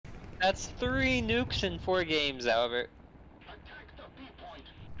That's 3 nukes in 4 games, Albert.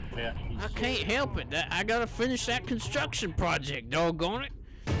 Yeah, I can't help it. I gotta finish that construction project, doggone it.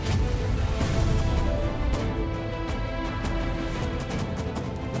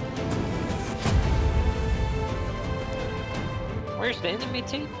 Where's the enemy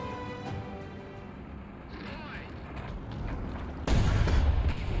team?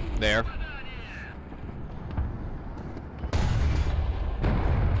 There.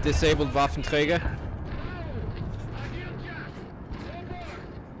 Disabled Waffenträger.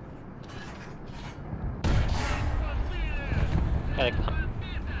 Gotta come.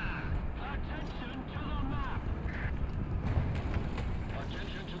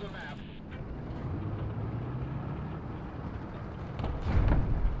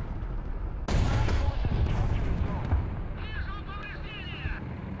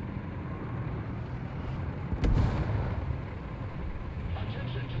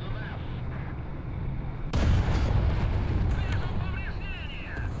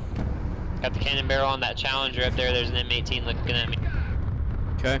 Got the cannon barrel on that Challenger up there. There's an M18 looking at me.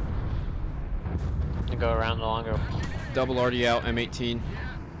 Okay. To go around the longer. Double already out, M18.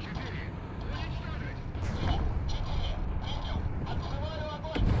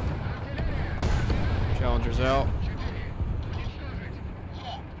 Challenger's out.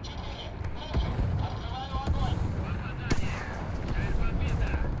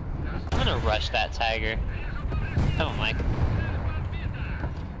 I'm gonna rush that Tiger. I don't like it.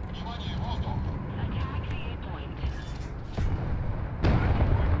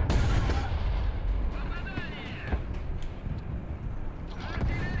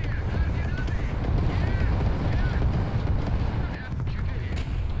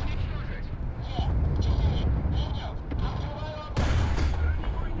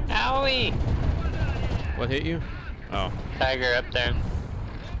 Owie! What hit you? Oh. Tiger up there.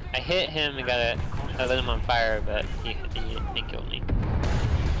 I hit him and I lit him on fire, but he killed me.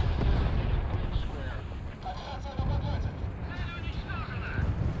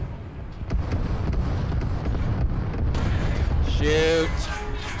 Shoot!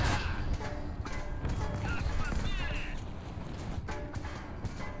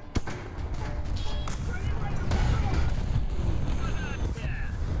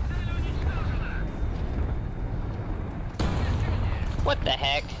 What the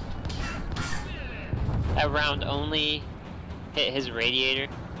heck? That round only hit his radiator.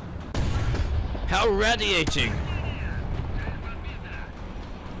 How radiating?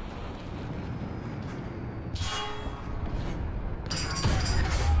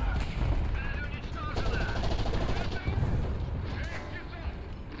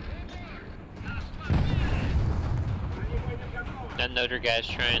 That Notre guy's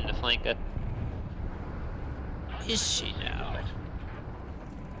trying to flank us. Is she now?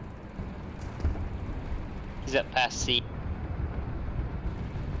 He's up past C.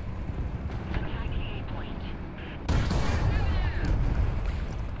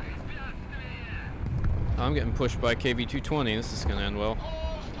 I'm getting pushed by KV-220. This is gonna end well.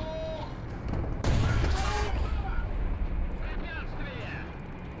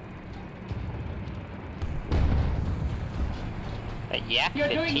 That Yak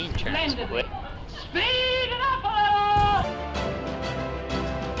 15 turns quick. Speed it up a little!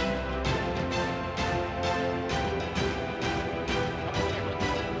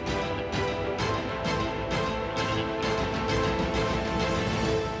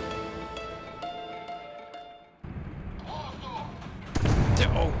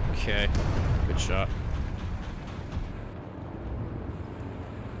 Okay, good shot.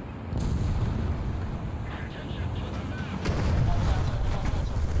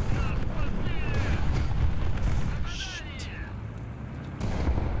 Shit.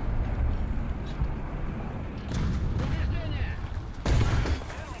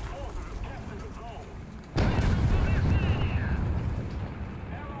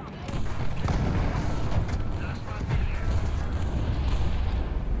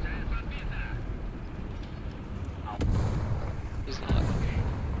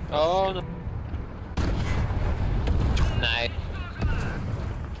 Oh no. Nice.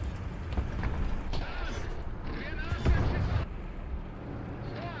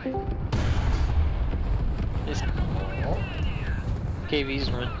 This KV's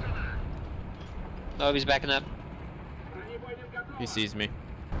run. Oh, he's backing up. He sees me.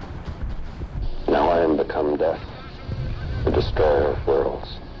 Now I am become death, the destroyer of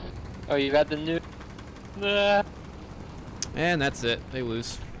worlds. Oh, you got the new. And that's it. They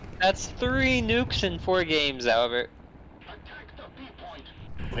lose. That's 3 nukes in 4 games, Albert.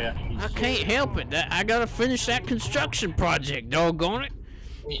 Yeah, I can't help it. I gotta finish that construction project, doggone it.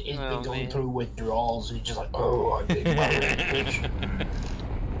 He's Oh, been going man. through withdrawals. He's just like, oh, I did my bitch.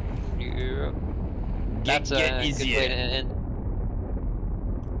 Yeah. That's a good way to end.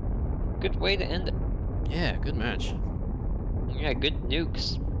 Good way to end it. Yeah, good match. Yeah, good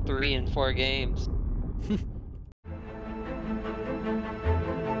nukes. 3 and 4 games.